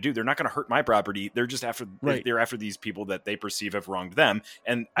what they're going to do. They're not going to hurt my property. They're just they're after these people that they perceive have wronged them.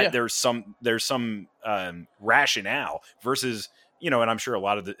 And there's some rationale versus, and I'm sure a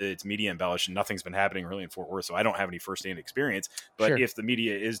lot of it's media embellished and nothing's been happening really in Fort Worth. So I don't have any firsthand experience, but if the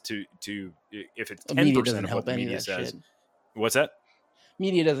media is if it's 10% of what the media says, shit. What's that?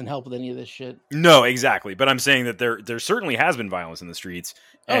 Media doesn't help with any of this shit. No, exactly. But I'm saying that there certainly has been violence in the streets,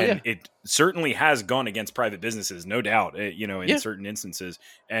 and it certainly has gone against private businesses, no doubt. In certain instances,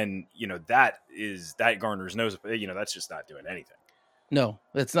 and that garners no. That's just not doing anything. No,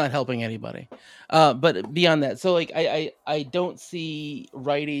 that's not helping anybody. But beyond that, so like I don't see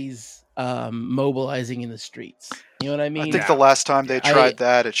righties mobilizing in the streets. You know what I mean? I think the last time they tried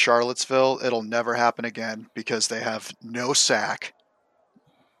that at Charlottesville, it'll never happen again because they have no SAC.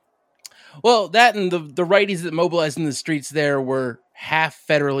 Well, that and the righties that mobilized in the streets there were half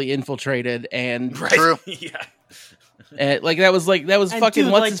federally infiltrated and true. like that was fucking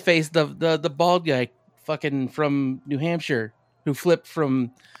dude, what's his face, the bald guy fucking from New Hampshire who flipped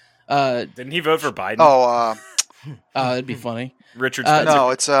from didn't he vote for Biden? It'd be funny. Richard Spencer.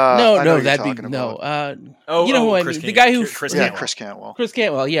 No, it's that'd be no. You know who I mean? The guy who Chris Cantwell. Chris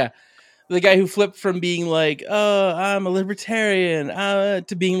Cantwell, yeah. The guy who flipped from being like, I'm a libertarian,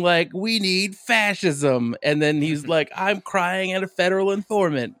 to being like, we need fascism. And then he's like, I'm crying at a federal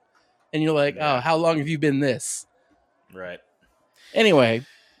informant. And you're like, oh, how long have you been this? Right. Anyway,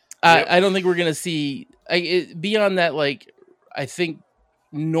 I don't think we're going to see, beyond that, like, I think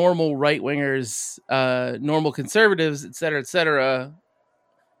normal right-wingers, normal conservatives, et cetera,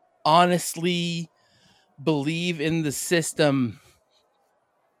 honestly believe in the system.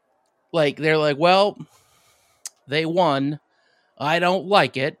 Like, they're like, well, they won. I don't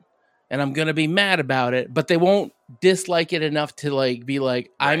like it, and I'm going to be mad about it. But they won't dislike it enough to, like, be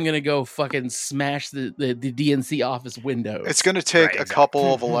like, I'm going to go fucking smash the DNC office windows. It's going to take a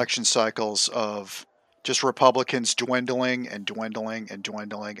couple of election cycles of just Republicans dwindling and dwindling and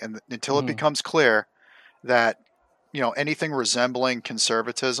dwindling, and until it becomes clear that, anything resembling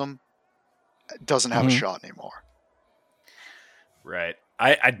conservatism doesn't have a shot anymore. Right.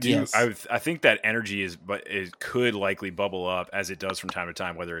 I do. Yes. I think that energy it could likely bubble up as it does from time to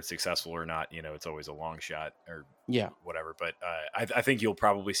time, whether it's successful or not. It's always a long shot or whatever. But I think you'll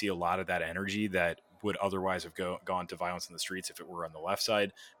probably see a lot of that energy that would otherwise have gone to violence in the streets if it were on the left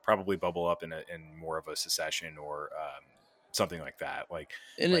side, probably bubble up in more of a secession or something like that. Like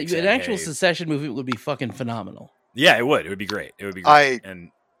an actual secession movement would be fucking phenomenal. Yeah, it would. It would be great. It would be great.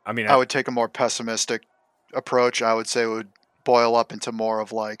 I would take a more pessimistic approach. I would say it would boil up into more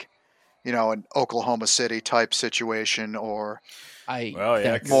of like, an Oklahoma City type situation or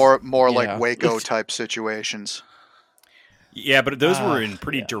more like Waco type situations. Yeah, but those were in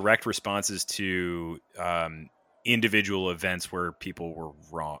pretty direct responses to individual events where people were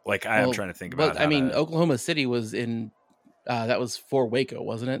wrong. Like I'm trying to think about. But Oklahoma City was in. That was for Waco,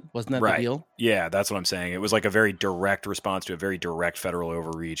 wasn't it? Wasn't that the deal? Yeah, that's what I'm saying. It was like a very direct response to a very direct federal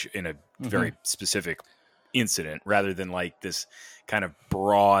overreach in a very specific incident, rather than like this kind of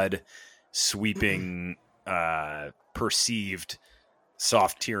broad, sweeping, perceived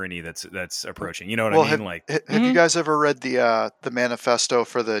soft tyranny that's approaching. You know what I mean? Have you guys ever read the manifesto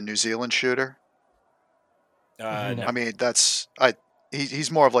for the New Zealand shooter? No. I mean,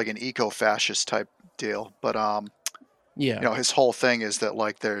 he's more of like an eco-fascist type deal, but his whole thing is that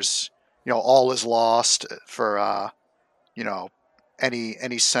like there's all is lost for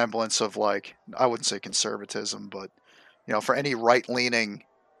any semblance of like, I wouldn't say conservatism, but for any right-leaning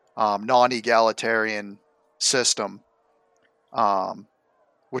non-egalitarian system,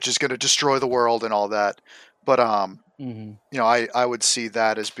 which is going to destroy the world and all that. But you know, I would see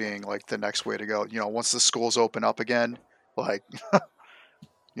that as being like the next way to go. You know, once the schools open up again, like you're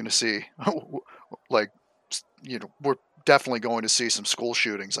going to see, like, you know, we're definitely going to see some school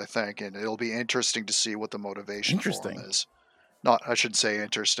shootings, I think, and it'll be interesting to see what the motivation for them is. Not, I should say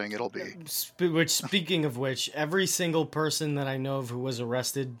interesting. It'll be. Speaking of which, every single person that I know of who was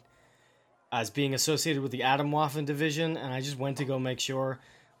arrested as being associated with the Atomwaffen division, and I just went to go make sure,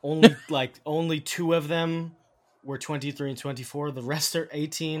 only 2 of them were 23 and 24. The rest are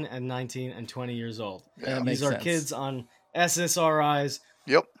 18 and 19 and 20 years old. Yeah, these are kids on SSRIs.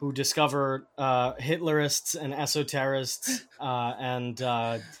 Yep. Who discover Hitlerists and esoterists and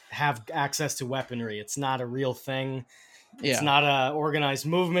have access to weaponry. It's not a real thing. Yeah. It's not a organized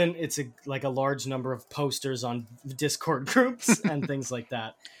movement. It's like a large number of posters on Discord groups and things like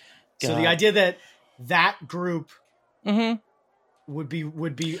that. So the idea that group would be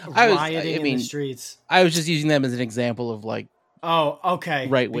rioting in the streets. I was just using them as an example of like. Oh, okay.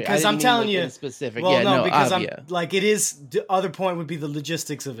 Right. Because I'm telling you, specific. Well, yeah, no, because I'm like it is. The other point would be the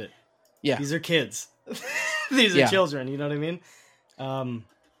logistics of it. Yeah, these are kids. These are children. You know what I mean?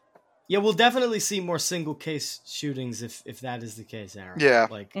 Yeah, we'll definitely see more single case shootings if that is the case, Aaron. Yeah,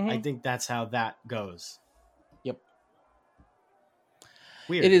 like I think that's how that goes. Yep.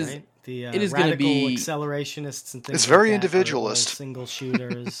 Weird. It is. Right? The it is radical going to be accelerationists and things. It's very like individualist. Single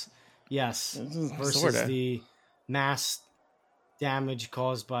shooters. Yes. Versus the mass damage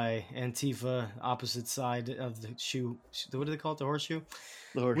caused by Antifa, opposite side of the shoe. What do they call it? The horseshoe?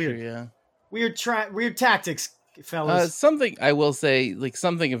 The horseshoe, weird. yeah. Weird tactics, fellas. Something I will say, like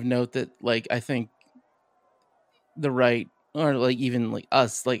something of note that, like, I think the right, or like even like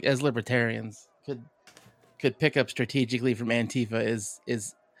us, like as libertarians, could pick up strategically from Antifa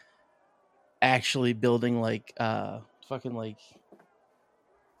is actually building like fucking like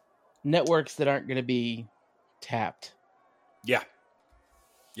networks that aren't going to be tapped. Yeah,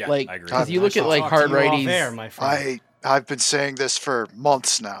 like, I agree. Because you look at like hard righties. I've been saying this for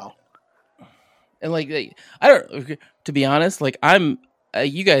months now, and like I don't. To be honest, like I'm.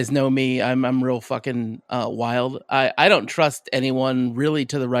 You guys know me. I'm real fucking wild. I don't trust anyone really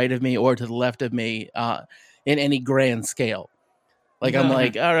to the right of me or to the left of me in any grand scale. Like I'm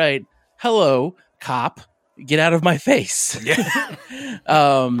like, all right, hello, cop, get out of my face. Yeah.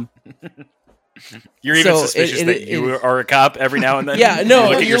 You're even suspicious that you are a cop every now and then. Yeah,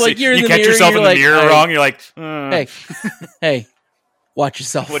 no, you're in the catch mirror, yourself in the mirror wrong. You're like, hey, watch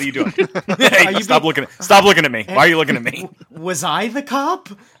yourself. What are you doing? Hey, stop looking at me. Why are you looking at me? Was I the cop?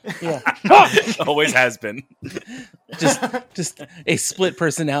 Yeah, always has been. Just a split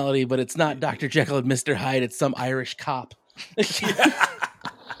personality, but it's not Dr. Jekyll and Mr. Hyde. It's some Irish cop. But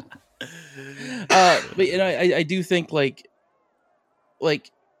you know, I do think like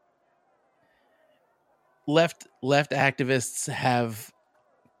left activists have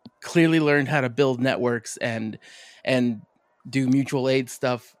clearly learned how to build networks and do mutual aid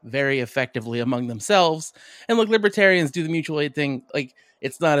stuff very effectively among themselves. And look, libertarians do the mutual aid thing. Like,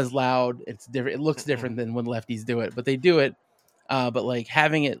 it's not as loud. It's different. It looks different than when lefties do it, but they do it. But like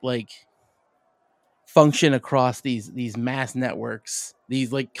having it like function across these mass networks,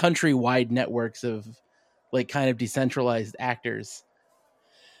 these like countrywide networks of like kind of decentralized actors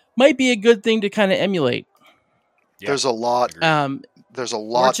might be a good thing to kind of emulate. Yeah. There's a lot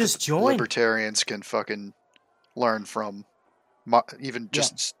just that libertarians can fucking learn from, even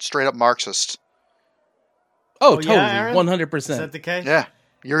just straight up Marxists. Oh, totally, 100%. Is that the case? Yeah,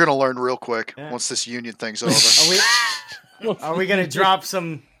 you're gonna learn real quick once this union thing's over. Are we gonna drop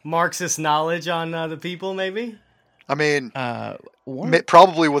some Marxist knowledge on the people? Maybe. I mean,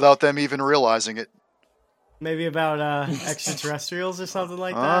 probably without them even realizing it. Maybe about extraterrestrials or something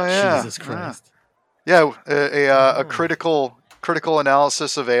like that. Oh yeah, Jesus Christ. Yeah, a critical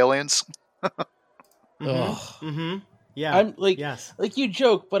analysis of aliens. Yeah, I'm like, like you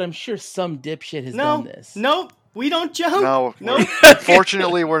joke, but I'm sure some dipshit has done this. Nope, we don't joke. No, nope.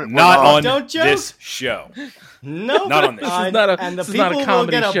 Fortunately, we're not on don't joke. This show. Nope, not on this. This is not a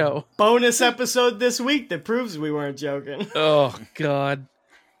comedy will get show. A bonus episode this week that proves we weren't joking. Oh God.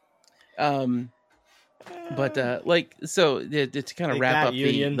 But like, so to kind of wrap up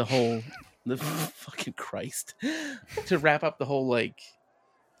the whole. The fucking Christ. To wrap up the whole like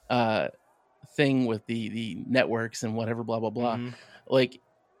thing with the networks and whatever blah blah blah. Like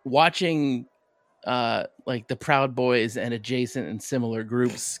watching like the Proud Boys and adjacent and similar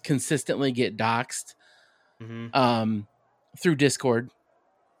groups consistently get doxxed through Discord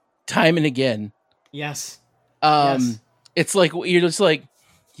time and again. Yes. It's like you're just like,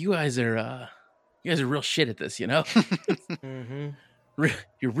 you guys are real shit at this, you know?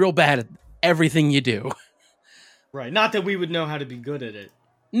 you're real bad at everything you do. Right. Not that we would know how to be good at it.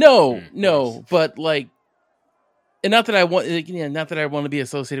 No, but like, and not that I want to be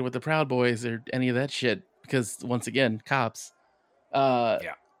associated with the Proud Boys or any of that shit, because once again, cops. I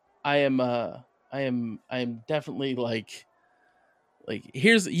am definitely like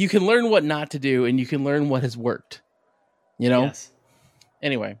you can learn what not to do and you can learn what has worked. You know? Yes.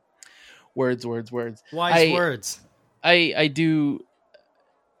 Anyway, words. Wise words. I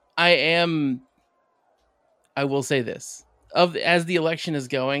will say this. As the election is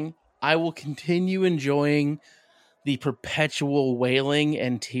going, I will continue enjoying the perpetual wailing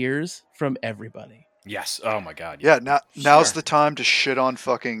and tears from everybody. Yes. Oh my God. Yeah. Now's the time to shit on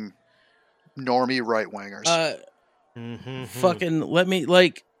fucking normie right wingers. Fucking let me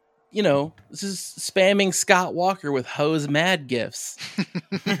this is spamming Scott Walker with hose mad gifts.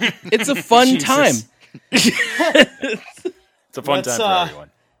 It's a fun time. It's a fun time for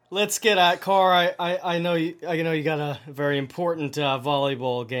everyone. Let's get at Carr. I know you got a very important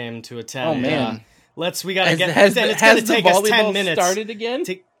volleyball game to attend. Oh man, we gotta get. Has it's gonna take us 10 minutes. Started again?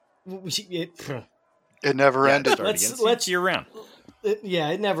 It never ended. Let's year round.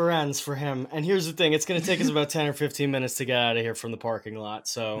 It never ends for him. And here's the thing: it's gonna take us about 10 or 15 minutes to get out of here from the parking lot.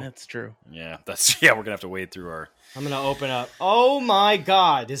 So that's true. Yeah, we're gonna have to wade through our. I'm gonna open up. Oh my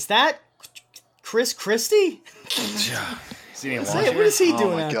God, is that Chris Christie? What is he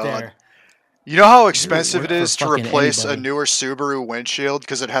doing out there? You know how expensive it is to replace a newer Subaru windshield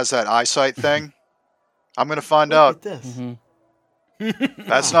because it has that eyesight thing? I'm going to find out. Look at this. Mm-hmm.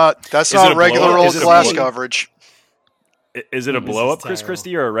 That's not regular old glass coverage. Is it a blow up Chris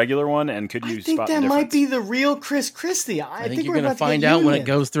Christie or a regular one? And could you spot the difference? I think that might be the real Chris Christie. I think you're going to find out when it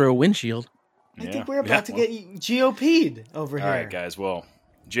goes through a windshield. I think we're about to get GOP'd over here. All right, guys. Well,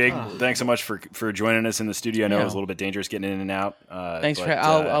 Jake, thanks so much for joining us in the studio. I know it was a little bit dangerous getting in and out. Thanks for.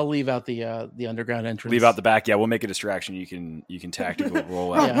 I'll leave out the underground entrance. Leave out the back. Yeah, we'll make a distraction. You can tactical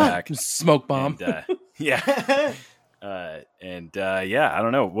roll out the back. Smoke bomb. And, yeah. I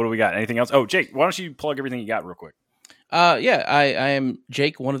don't know. What do we got? Anything else? Oh, Jake, why don't you plug everything you got real quick? I am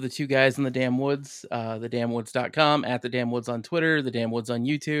Jake, one of the two guys in the Damn Woods, thedamnwoods.com, at the Damn Woods on Twitter, the Damn Woods on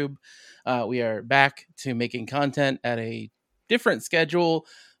YouTube. We are back to making content at a different schedule,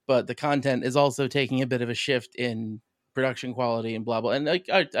 but the content is also taking a bit of a shift in production quality and blah blah. And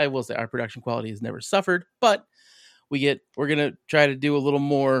I will say our production quality has never suffered, but we're gonna try to do a little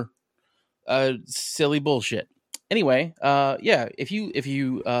more silly bullshit. Anyway, if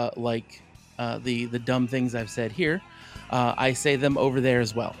you like the dumb things I've said here, I say them over there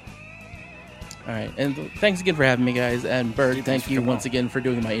as well. All right, and thanks again for having me, guys. And Berg, thank you once again for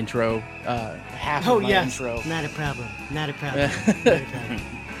doing my intro. Intro. Not a problem.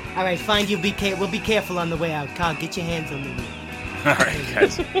 All right, find you. We'll be careful on the way out. Carl, get your hands on the wheel. All right,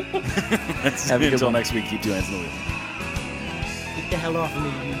 guys. Until next week, keep 2 hands on the wheel. Get the hell off of me.